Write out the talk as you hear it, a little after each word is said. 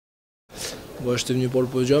Bon, j'étais venu pour le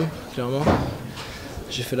podium, clairement.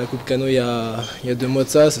 J'ai fait la coupe cano il y a 2 mois de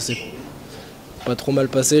ça s'est pas trop mal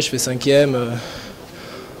passé. Je fais 5e,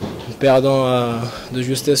 perdant de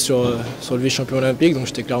justesse sur le vice-champion olympique, donc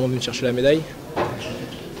j'étais clairement venu chercher la médaille.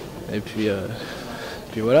 Et puis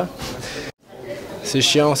voilà. C'est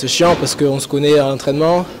chiant parce qu'on se connaît à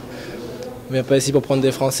l'entraînement. On vient pas ici pour prendre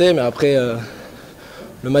des Français, mais après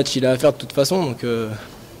le match il est à faire de toute façon, donc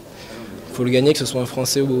faut le gagner, que ce soit un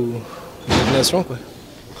Français ou une nation, quoi.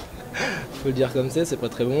 Faut le dire comme c'est pas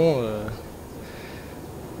très bon.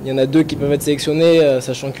 Il y en a 2 qui peuvent être sélectionnés,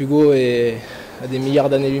 sachant qu'Hugo a des milliards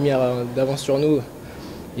d'années-lumière d'avance sur nous,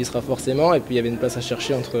 il sera forcément, et puis il y avait une place à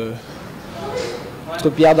chercher entre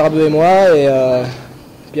Pierre Darbelet et moi, et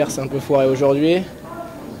Pierre s'est un peu foiré aujourd'hui.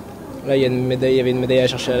 Là il y avait une médaille à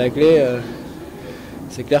chercher à la clé.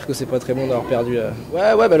 C'est clair que c'est pas très bon d'avoir perdu.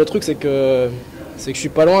 Ouais, bah, le truc c'est que je suis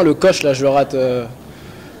pas loin. Le coche là, je rate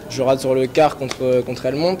sur le quart contre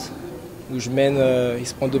Helmont, où je mène, il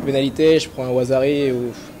se prend 2 pénalités, je prends un Wazari,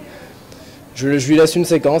 je lui laisse une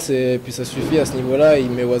séquence et puis ça suffit à ce niveau-là. Il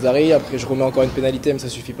met Wazari, après je remets encore une pénalité mais ça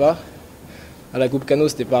suffit pas. À la coupe cano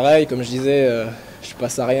c'était pareil, comme je disais, je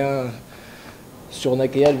passe à rien sur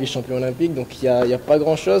Nakaya, le vice-champion olympique, donc il y a pas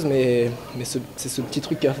grand-chose, mais c'est ce petit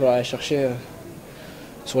truc qu'il va falloir aller chercher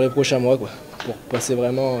sur les prochains mois, quoi, pour passer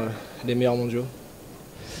vraiment les meilleurs mondiaux.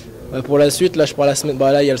 Pour la suite, là je pars la semaine,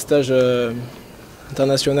 là il y a le stage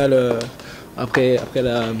international après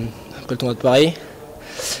le tournoi de Paris.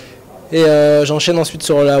 Et j'enchaîne ensuite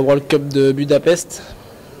sur la World Cup de Budapest.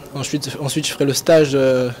 Ensuite je ferai le stage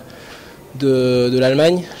de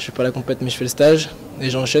l'Allemagne. Je fais pas la compète mais je fais le stage. Et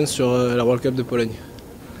j'enchaîne sur la World Cup de Pologne.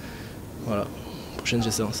 Voilà, prochaine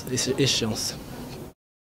échéance.